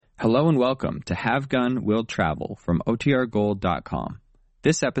Hello and welcome to Have Gun Will Travel from OTRGold.com.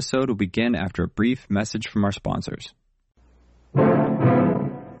 This episode will begin after a brief message from our sponsors.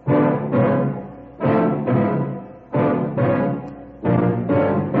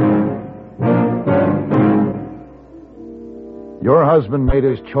 Your husband made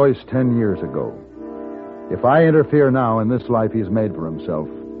his choice 10 years ago. If I interfere now in this life he's made for himself,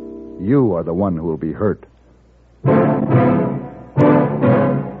 you are the one who will be hurt.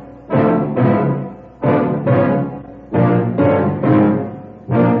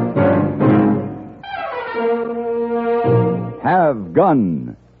 Have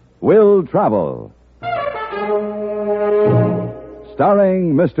Gun Will Travel.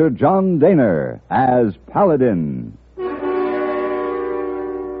 Starring Mr. John Daner as Paladin.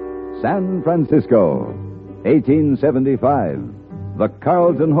 San Francisco, 1875. The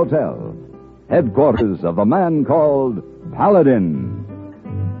Carlton Hotel, headquarters of the man called Paladin.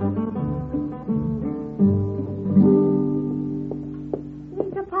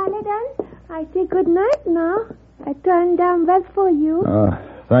 Mr. Paladin, I say good night now. I turned down bed for you.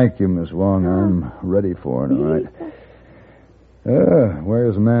 Thank you, Miss Wong. I'm ready for it, all right.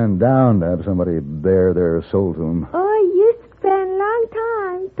 Where's a man down to have somebody bare their soul to him? Oh, you spent a long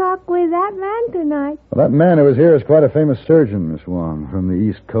time talk with that man tonight. Well, that man who was here is quite a famous surgeon, Miss Wong, from the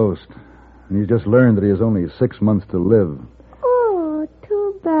East Coast. And he's just learned that he has only 6 months to live. Oh,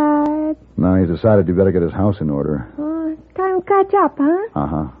 too bad. Now he's decided he better get his house in order. Oh, time to catch up, huh?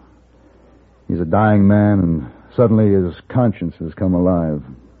 Uh-huh. He's a dying man, and suddenly his conscience has come alive.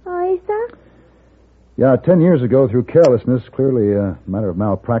 Oh, is that? Yeah, 10 years ago, through carelessness, clearly a matter of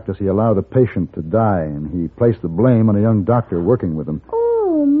malpractice, he allowed a patient to die, and he placed the blame on a young doctor working with him.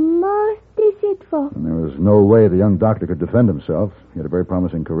 Oh, most deceitful. And there was no way the young doctor could defend himself. He had a very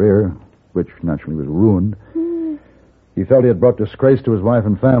promising career, which naturally was ruined. He felt he had brought disgrace to his wife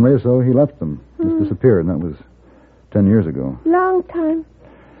and family, so he left them. Just disappeared, and that was 10 years ago. Long time.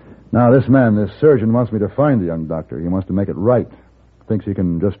 Now, this man, this surgeon, wants me to find the young doctor. He wants to make it right. Thinks he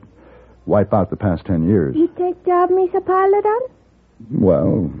can just wipe out the past 10 years. You take job, Mr. Paladin?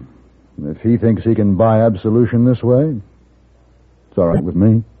 Well, if he thinks he can buy absolution this way, it's all right with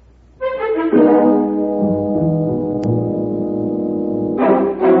me.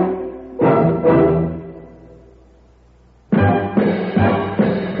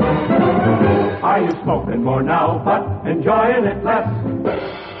 Are you smoking more now, but enjoying it less?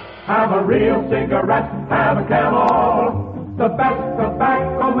 Have a real cigarette, have a Camel. The best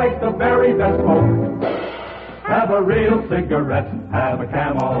tobacco makes the very best smoke. Have a real cigarette, have a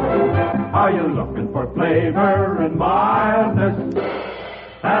Camel. Are you looking for flavor and mildness?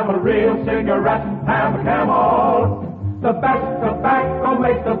 Have a real cigarette, have a Camel. The best tobacco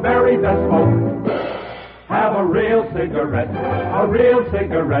makes the very best smoke. Have a real cigarette, a real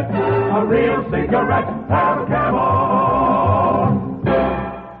cigarette, a real cigarette, have a Camel.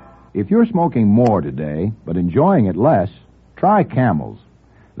 If you're smoking more today, but enjoying it less, try Camels.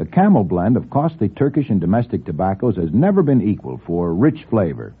 The Camel blend of costly Turkish and domestic tobaccos has never been equal for rich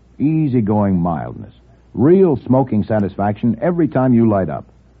flavor, easygoing mildness, real smoking satisfaction every time you light up.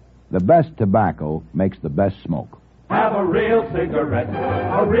 The best tobacco makes the best smoke. Have a real cigarette,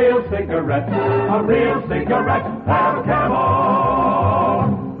 a real cigarette, a real cigarette, have a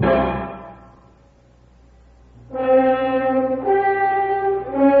Camel.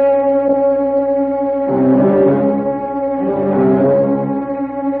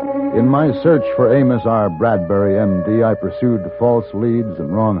 In my search for Amos R. Bradbury, M.D., I pursued false leads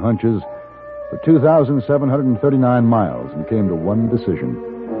and wrong hunches for 2,739 miles and came to one decision: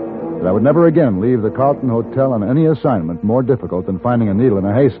 that I would never again leave the Carlton Hotel on any assignment more difficult than finding a needle in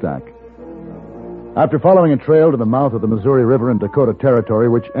a haystack. After following a trail to the mouth of the Missouri River in Dakota Territory,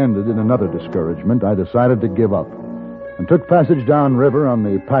 which ended in another discouragement, I decided to give up and took passage downriver on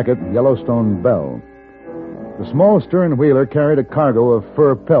the packet Yellowstone Belle. The small stern wheeler carried a cargo of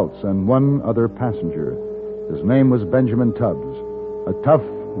fur pelts and one other passenger. His name was Benjamin Tubbs, a tough,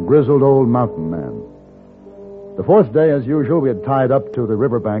 grizzled old mountain man. The fourth day, as usual, we had tied up to the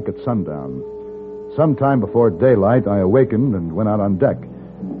riverbank at sundown. Sometime before daylight, I awakened and went out on deck.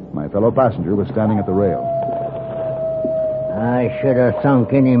 My fellow passenger was standing at the rail. I should have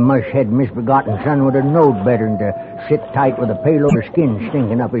thunk any mush-head misbegotten son would have known better than to sit tight with a payload of skin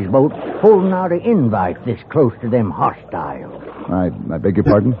stinking up his boat, holding out an invite this close to them hostiles. I beg your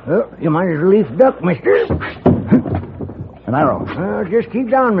pardon? You might as well leaf duck, mister. An arrow. Just keep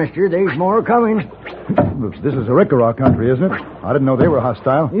down, mister. There's more coming. This is Arikara country, isn't it? I didn't know they were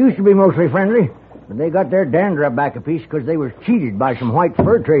hostile. Used to be mostly friendly. But they got their dander up back a piece because they was cheated by some white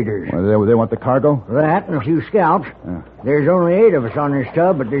fur traders. Well, they want the cargo? That and a few scalps. Yeah. There's only 8 of us on this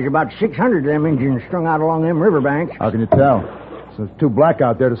tub, but there's about 600 of them Indians strung out along them riverbanks. How can you tell? So it's too black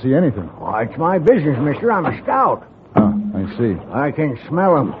out there to see anything. Oh, it's my business, mister. I'm a scout. Oh, I see. I can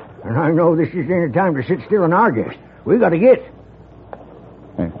smell them, and I know this isn't any time to sit still and argue. We got to get.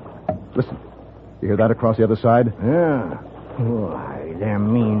 Hey, listen. You hear that across the other side? Yeah. Why,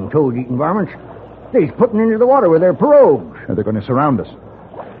 them mean toad-eating varmints. They's putting into the water with their pirogues. They're going to surround us.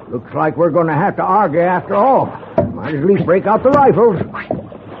 Looks like we're going to have to argue after all. Might as well break out the rifles.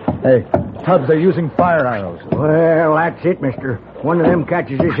 Hey, Tubbs, they're using fire arrows. Well, that's it, mister. One of them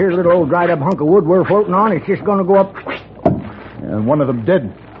catches this here little old dried-up hunk of wood we're floating on. It's just going to go up. And one of them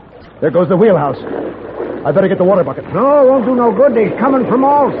did. There goes the wheelhouse. I better get the water bucket. No, it won't do no good. They's coming from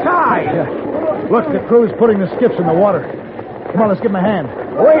all sides. Yeah. Look, the crew's putting the skiffs in the water. Come on, let's give them a hand.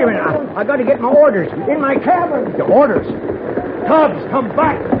 Wait a minute. I got to get my orders in my cabin. Your orders? Tubbs, come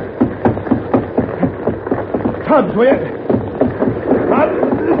back. Tubbs, will you?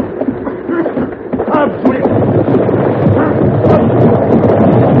 Tubbs, will you?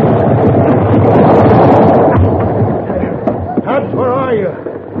 Tubbs, where are you?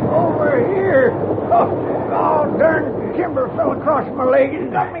 Over here. Oh, darn timber fell across my leg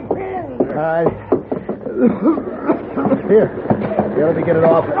and got me pinned. Here, let me get it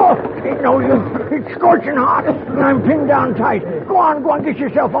off. Oh, ain't no use. It's scorching hot, and I'm pinned down tight. Go on, get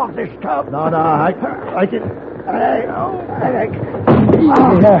yourself off this tub. No, I can... There.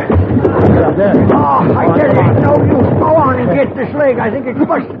 There. I tell you, ain't no use. Go on and get this leg. I think it's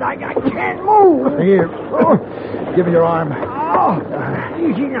busted. I can't move. Here. Give me your arm. Oh,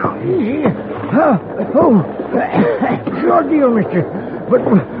 easy now, easy. Sure deal, mister. But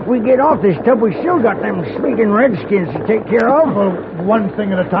we get off this tub, we still got them sneaking redskins to take care of. Well, one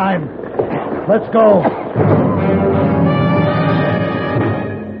thing at a time. Let's go.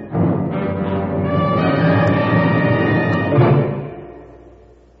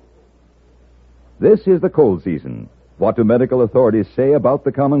 This is the cold season. What do medical authorities say about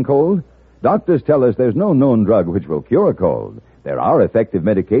the common cold? Doctors tell us there's no known drug which will cure a cold. There are effective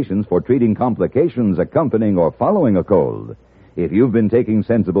medications for treating complications accompanying or following a cold. If you've been taking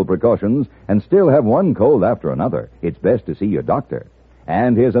sensible precautions and still have one cold after another, it's best to see your doctor.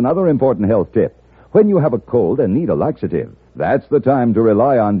 And here's another important health tip. When you have a cold and need a laxative, that's the time to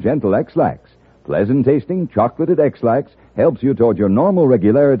rely on Gentle X-Lax. Pleasant-tasting, chocolated X-Lax helps you toward your normal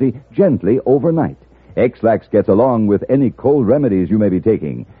regularity gently overnight. X-Lax gets along with any cold remedies you may be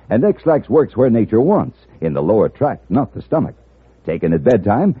taking, and X-Lax works where nature wants, in the lower tract, not the stomach. Taken at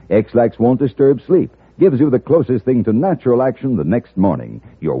bedtime, X-Lax won't disturb sleep, gives you the closest thing to natural action the next morning.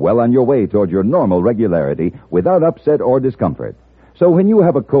 You're well on your way toward your normal regularity without upset or discomfort. So when you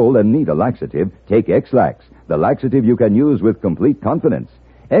have a cold and need a laxative, take X-Lax, the laxative you can use with complete confidence.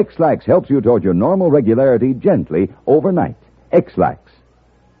 X-Lax helps you toward your normal regularity gently overnight. X-Lax.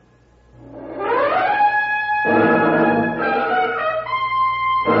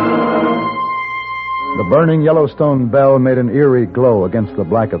 The burning Yellowstone bell made an eerie glow against the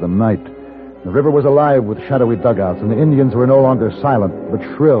black of the night. The river was alive with shadowy dugouts, and the Indians were no longer silent, but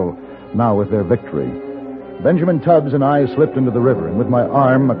shrill, now with their victory. Benjamin Tubbs and I slipped into the river, and with my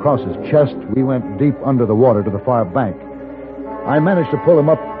arm across his chest, we went deep under the water to the far bank. I managed to pull him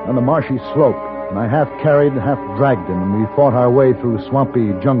up on the marshy slope, and I half carried, half dragged him, and we fought our way through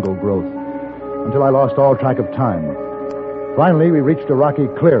swampy jungle growth until I lost all track of time. Finally, we reached a rocky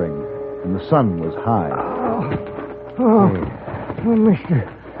clearing, and the sun was high. Oh, mister,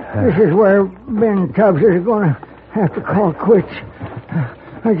 this is where Ben Tubbs is going to have to call quits.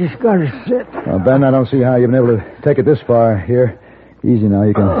 I just got to sit. Well, Ben, I don't see how you've been able to take it this far. Here, easy now.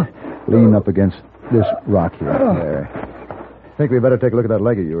 You can lean up against this rock here. There. I think we better take a look at that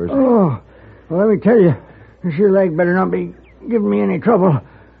leg of yours. Oh, well, let me tell you, this your leg better not be giving me any trouble.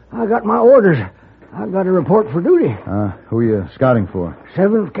 I got my orders. I got to report for duty. Who are you scouting for?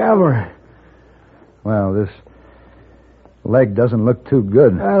 7th Cavalry. Well, this leg doesn't look too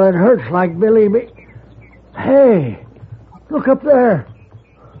good. Well, it hurts like Billy. Hey, look up there.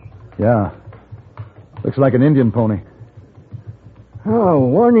 Yeah. Looks like an Indian pony. Oh,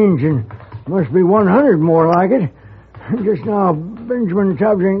 one Indian. Must be 100 more like it. Just now, Benjamin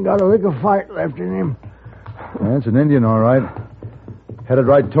Tubbs ain't got a lick of fight left in him. Yeah, it's an Indian, all right. Headed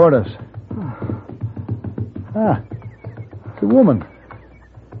right toward us. It's a woman.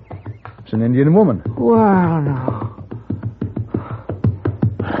 It's an Indian woman. Wow, now.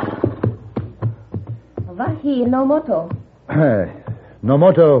 Wahi Nomoto. Hey,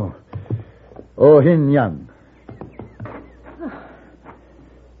 Nomoto Ohinyan.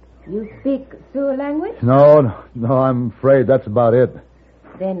 You speak Sioux language? No, I'm afraid that's about it.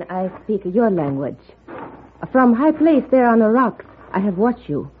 Then I speak your language. From high place there on the rocks, I have watched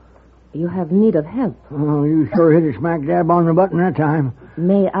you. You have need of help. Oh, you sure hit it smack dab on the button that time.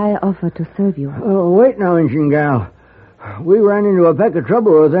 May I offer to serve you? Oh, wait now, Injun gal. We ran into a peck of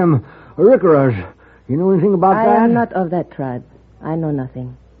trouble with them Arikaras. You know anything about that? I am not of that tribe. I know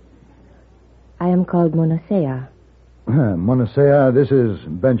nothing. I am called Monasea. Monasea, this is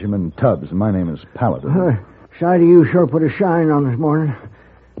Benjamin Tubbs. My name is Paladin. Sight of you sure put a shine on this morning.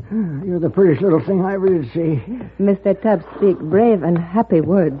 You're the prettiest little thing I ever did see. Mr. Tubbs speak brave and happy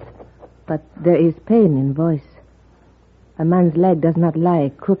words, but there is pain in voice. A man's leg does not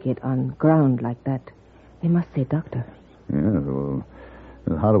lie crooked on ground like that. They must say doctor. Yeah, well,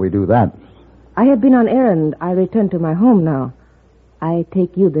 how do we do that? I have been on errand. I return to my home now. I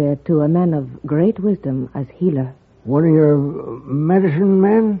take you there to a man of great wisdom as healer. One of your medicine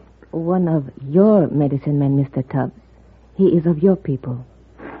men? One of your medicine men, Mr. Tubbs. He is of your people.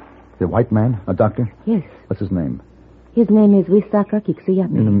 The white man? A doctor? Yes. What's his name? His name is Wisaka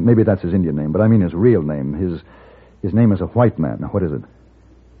Kiksuyapi. Maybe that's his Indian name, but I mean his real name. His name is a white man. Now, what is it?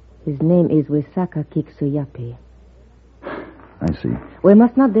 His name is Wisaka Kiksuyapi. I see. We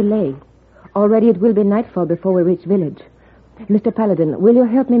must not delay. Already it will be nightfall before we reach village. Mr. Paladin, will you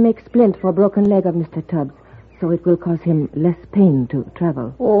help me make splint for broken leg of Mr. Tubbs, so it will cause him less pain to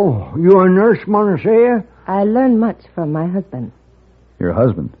travel? Oh, you a nurse, Monasea? I learn much from my husband. Your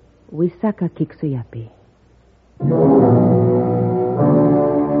husband? Wisaka Kiksuyapi.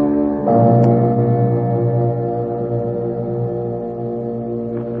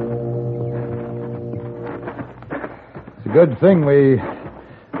 It's a good thing we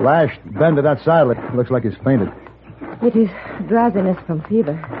lashed Ben to that saddle. It looks like he's fainted. It is drowsiness from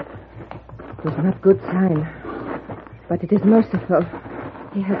fever. It is not good sign, but it is merciful.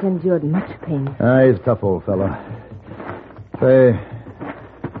 He has endured much pain. He's a tough old fellow. Say,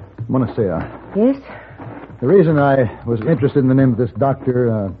 Monasea. Yes? The reason I was interested in the name of this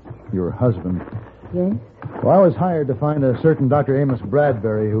doctor, your husband. Yes? Well, I was hired to find a certain Dr. Amos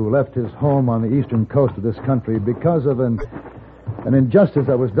Bradbury who left his home on the eastern coast of this country because of an injustice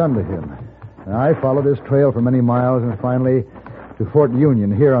that was done to him. And I followed his trail for many miles and finally to Fort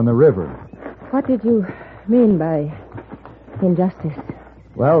Union here on the river. What did you mean by injustice?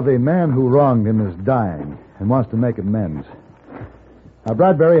 Well, the man who wronged him is dying and wants to make amends. Now,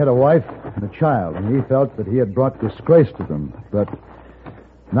 Bradbury had a wife and a child, and he felt that he had brought disgrace to them. But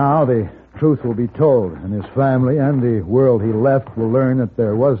now the truth will be told, and his family and the world he left will learn that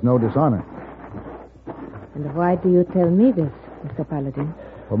there was no dishonor. And why do you tell me this, Mr. Paladin?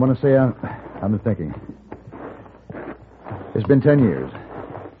 Well, Monasea, I've been thinking. It's been 10 years.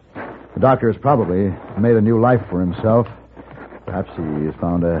 The doctor has probably made a new life for himself. Perhaps he has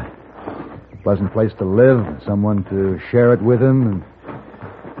found a pleasant place to live, someone to share it with him, and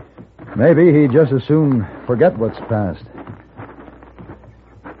maybe he'd just as soon forget what's past.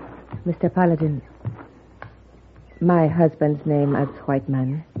 Mr. Paladin, my husband's name as white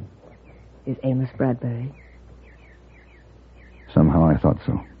man is Amos Bradbury. Somehow I thought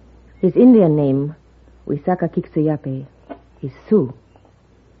so. His Indian name, Wisaka Kiksuyapi, is Sioux.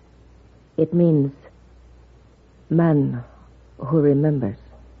 It means man who remembers.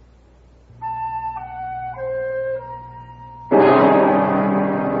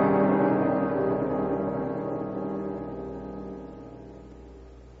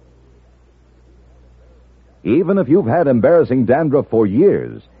 Even if you've had embarrassing dandruff for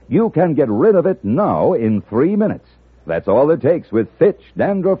years, you can get rid of it now in 3 minutes. That's all it takes with Fitch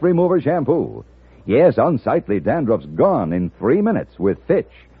Dandruff Remover Shampoo. Yes, unsightly dandruff's gone in 3 minutes with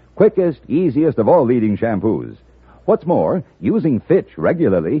Fitch. Quickest, easiest of all leading shampoos. What's more, using Fitch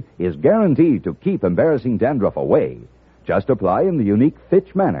regularly is guaranteed to keep embarrassing dandruff away. Just apply in the unique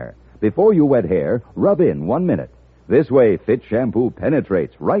Fitch manner. Before you wet hair, rub in 1 minute. This way, Fitch shampoo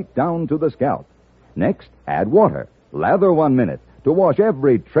penetrates right down to the scalp. Next, add water. Lather 1 minute to wash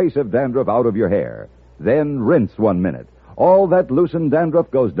every trace of dandruff out of your hair. Then rinse 1 minute. All that loosened dandruff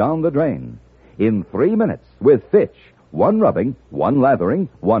goes down the drain. In 3 minutes, with Fitch, 1 rubbing, 1 lathering,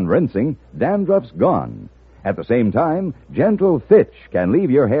 1 rinsing, dandruff's gone. At the same time, gentle Fitch can leave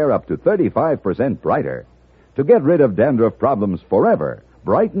your hair up to 35% brighter. To get rid of dandruff problems forever,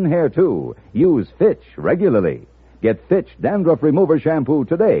 brighten hair too, use Fitch regularly. Get Fitch Dandruff Remover Shampoo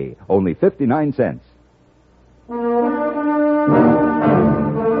today, only 59 cents.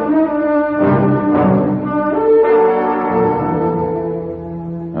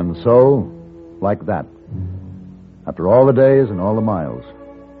 And so, like that, after all the days and all the miles,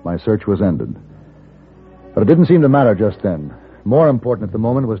 my search was ended. But it didn't seem to matter just then. More important at the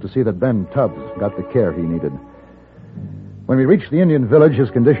moment was to see that Ben Tubbs got the care he needed. When we reached the Indian village, his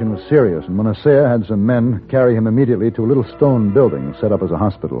condition was serious, and Monasea had some men carry him immediately to a little stone building set up as a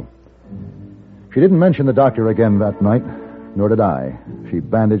hospital. She didn't mention the doctor again that night, nor did I. She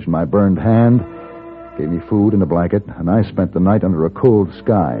bandaged my burned hand, gave me food and a blanket, and I spent the night under a cold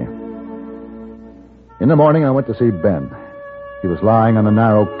sky. In the morning, I went to see Ben. He was lying on a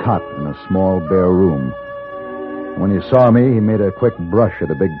narrow cot in a small, bare room. When he saw me, he made a quick brush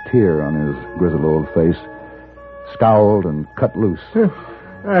at a big tear on his grizzled old face, scowled and cut loose.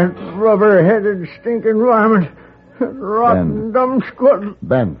 That rubber-headed, stinking varmint. That rotten, dumb squat.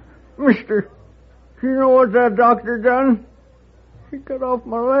 Ben. Mister, do you know what that doctor done? He cut off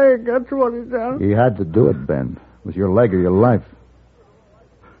my leg. That's what he done. He had to do it, Ben. It was your leg or your life.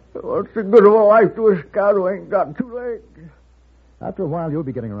 What's the good of a life to a scout who ain't got two legs? After a while, you'll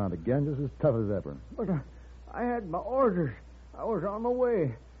be getting around again, just as tough as ever. But I had my orders. I was on my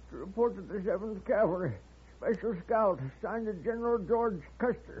way to report to the 7th Cavalry. Special scout assigned to General George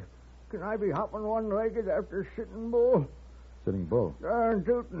Custer. Can I be hopping one-legged after Sitting Bull? Sitting Bull? Darn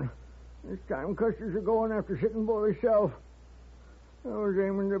tootin'. This time Custer's a going after Sitting Bull himself. I was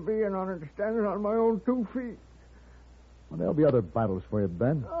aiming to be in on it, standing on my own 2 feet. Well, there'll be other battles for you,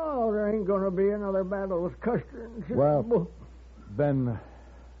 Ben. Oh, there ain't going to be another battle with Custer and Sitting Well, Bull. Ben,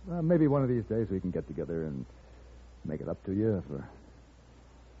 maybe one of these days we can get together and make it up to you for...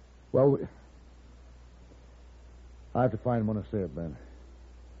 Well, I have to find Monasea, Ben.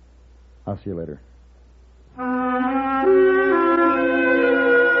 I'll see you later.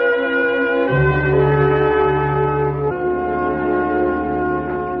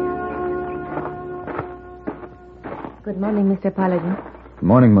 Good morning, Mr. Paladin. Good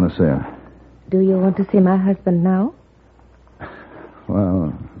morning, Monasea. Do you want to see my husband now?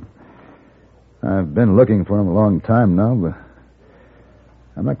 Well, I've been looking for him a long time now, but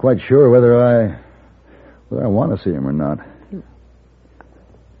I'm not quite sure whether I want to see him or not.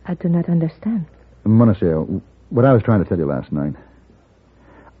 I do not understand. Monasea, what I was trying to tell you last night,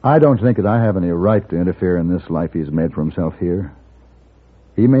 I don't think that I have any right to interfere in this life he's made for himself here.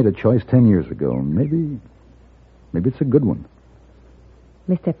 He made a choice 10 years ago. Maybe it's a good one.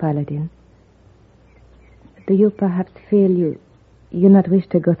 Mr. Paladin, do you perhaps feel you not wish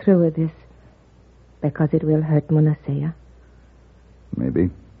to go through with this because it will hurt Monasea? Maybe.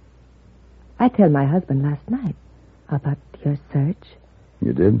 I tell my husband last night about your search.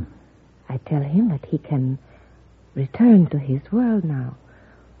 You did? I tell him that he can return to his world now,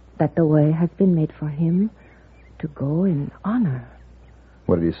 that the way has been made for him to go in honor.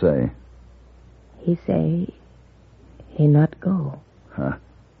 What did he say? He say he not go. Huh.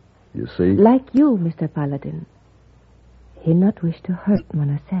 You see? Like you, Mr. Paladin. He not wish to hurt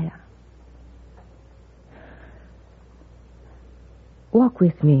Monasea. Walk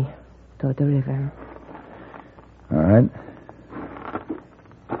with me toward the river. All right.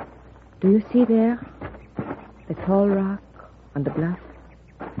 Do you see there the tall rock on the bluff?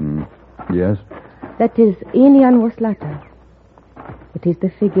 Yes? That is Inian Waslata. It is the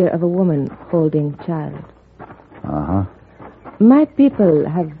figure of a woman holding child. Uh-huh. My people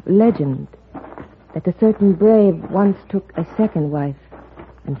have legend that a certain brave once took a second wife,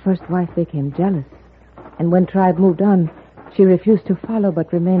 and first wife became jealous. And when tribe moved on, she refused to follow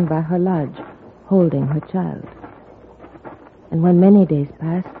but remained by her lodge, holding her child. And when many days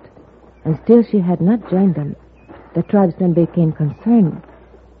passed, and still she had not joined them, the tribesmen became concerned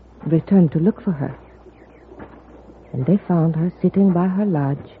and returned to look for her. And they found her sitting by her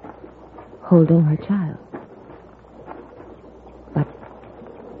lodge, holding her child. But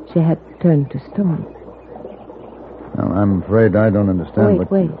she had turned to stone. Well, I'm afraid I don't understand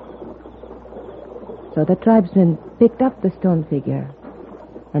Wait. So the tribesmen picked up the stone figure,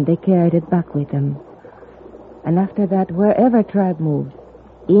 and they carried it back with them. And after that, wherever tribe moved,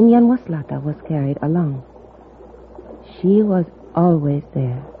 Inian Waslata was carried along. She was always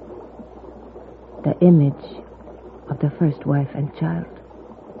there, the image of the first wife and child.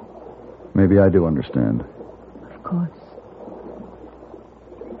 Maybe I do understand. Of course.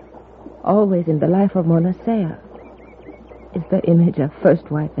 Always in the life of Monasea is the image of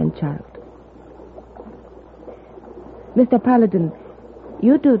first wife and child. Mr. Paladin,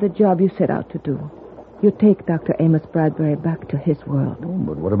 you do the job you set out to do. You take Dr. Amos Bradbury back to his world. Oh,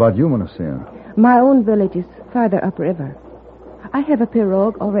 but what about you, Monasea? My own village is farther upriver. I have a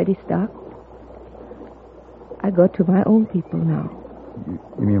pirogue already stocked. I go to my own people now.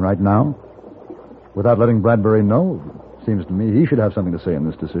 You mean right now? Without letting Bradbury know? Seems to me he should have something to say in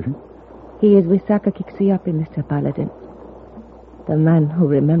this decision. He is with Sakakixiapi, Mr. Paladin. The man who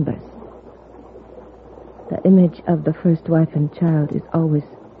remembers. The image of the first wife and child is always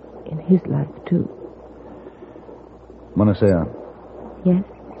in his life, too. Monasea, Yes?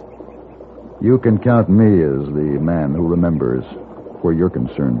 you can count me as the man who remembers where you're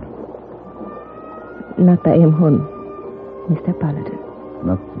concerned. Nata'im hun, Mr. Paladin.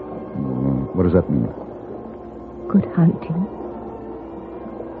 Not... what does that mean? Good hunting.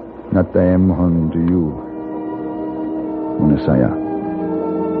 Not Daim Hun to you, Monasaya.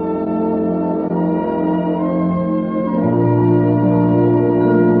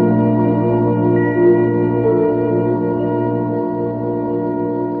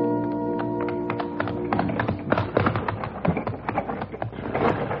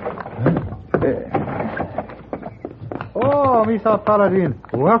 Oh, Mr. Paladin,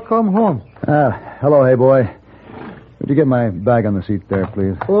 welcome home. Hello, hey boy. Would you get my bag on the seat there,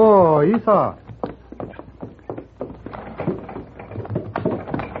 please? Oh, Isa.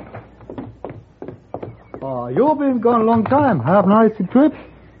 Oh, you've been gone a long time. Have a nice trip?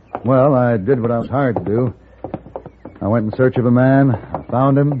 Well, I did what I was hired to do. I went in search of a man. I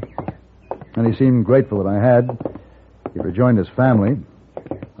found him. And he seemed grateful that I had. He rejoined his family.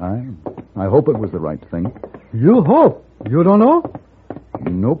 I hope it was the right thing. You hope? You don't know?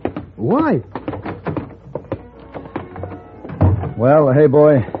 Nope. Why? Well, hey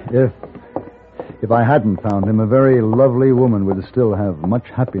boy, if I hadn't found him, a very lovely woman would still have much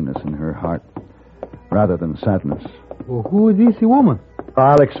happiness in her heart, rather than sadness. Well, who is this woman?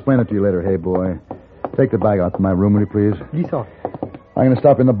 I'll explain it to you later, hey boy. Take the bag out to my room, will you please? Yes, sir. I'm going to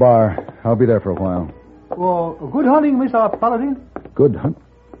stop in the bar. I'll be there for a while. Well, good hunting, Mr. Paladin. Good hunt.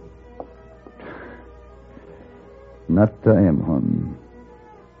 Not Hun.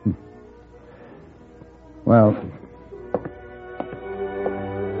 Well...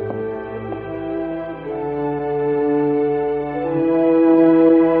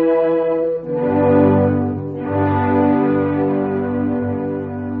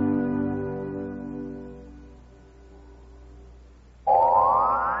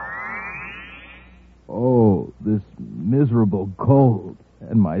 Oh, this miserable cold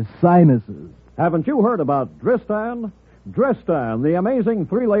and my sinuses. Haven't you heard about Dristan? Dristan, the amazing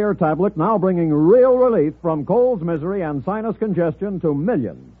 3-layer tablet now bringing real relief from colds, misery, and sinus congestion to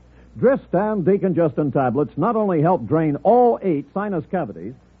millions. Dristan decongestant tablets not only help drain all 8 sinus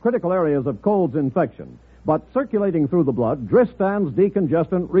cavities, critical areas of cold's infection, but circulating through the blood, Dristan's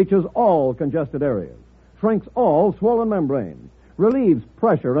decongestant reaches all congested areas, shrinks all swollen membranes, relieves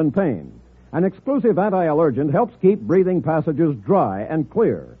pressure and pain. An exclusive anti-allergent helps keep breathing passages dry and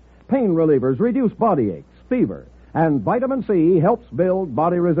clear. Pain relievers reduce body aches, fever, and vitamin C helps build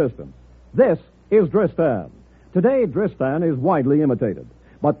body resistance. This is Dristan. Today, Dristan is widely imitated,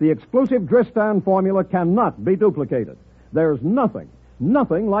 but the exclusive Dristan formula cannot be duplicated. There's nothing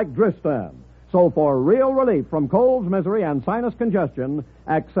like Dristan. So for real relief from colds, misery, and sinus congestion,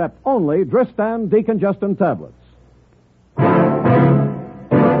 accept only Dristan decongestant tablets.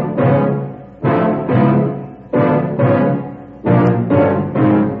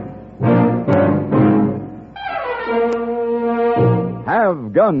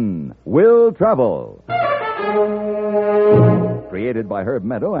 Have Gun Will Travel. Created by Herb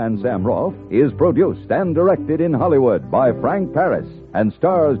Meadow and Sam Rolfe, is produced and directed in Hollywood by Frank Paris and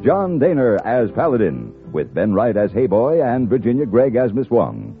stars John Daner as Paladin, with Ben Wright as Hayboy and Virginia Gregg as Miss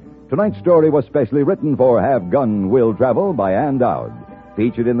Wong. Tonight's story was specially written for Have Gun Will Travel by Ann Dowd.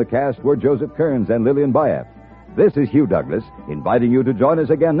 Featured in the cast were Joseph Kearns and Lillian Bayef. This is Hugh Douglas, inviting you to join us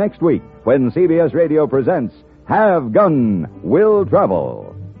again next week when CBS Radio presents Have Gun Will Travel.